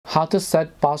How to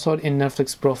set password in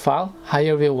Netflix profile. Hi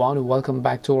everyone, welcome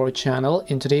back to our channel.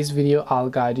 In today's video I'll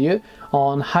guide you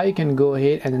on how you can go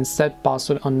ahead and then set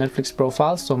password on Netflix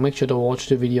profile, so make sure to watch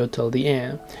the video till the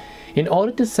end. In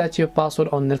order to set your password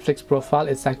on Netflix profile,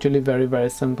 it's actually very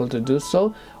simple to do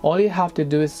so. All you have to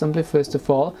do is simply, first of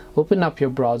all, open up your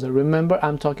browser. Remember,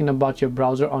 I'm talking about your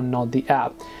browser or not the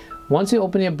app. Once you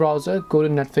open your browser, go to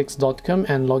netflix.com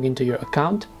and log into your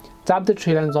account. Tap the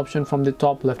three lines option from the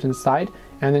top left hand side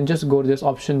and then just go to this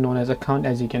option known as account,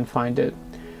 as you can find it.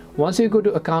 Once you go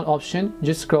to account option,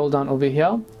 just scroll down over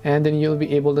here and then you'll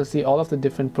be able to see all of the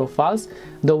different profiles.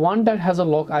 The one that has a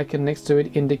lock icon next to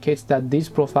it indicates that these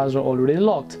profiles are already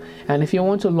locked, and if you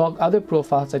want to lock other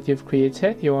profiles that you've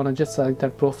created, you want to just select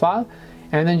that profile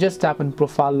and then just tap on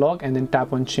profile log and then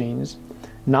tap on change.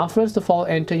 Now first of all,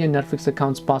 enter your Netflix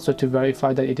account's password to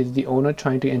verify that it is the owner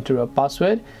trying to enter a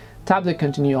password. Tap the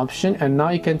continue option and now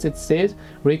you can see it says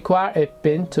require a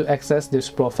PIN to access this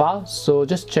profile, so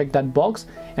just check that box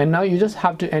and now you just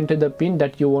have to enter the PIN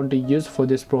that you want to use for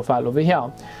this profile over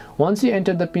here. Once you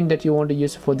enter the PIN that you want to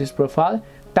use for this profile,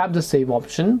 tap the save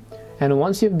option. And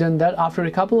once you've done that, after a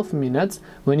couple of minutes,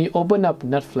 when you open up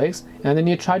Netflix and then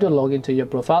you try to log into your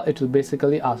profile, it will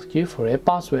basically ask you for a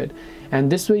password.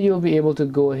 And this way you'll be able to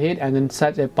go ahead and then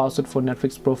set a password for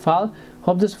Netflix profile.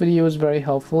 Hope this video was very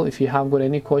helpful. If you have got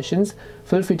any questions,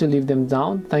 feel free to leave them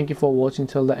down. Thank you for watching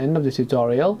till the end of the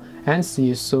tutorial and see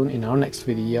you soon in our next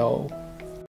video.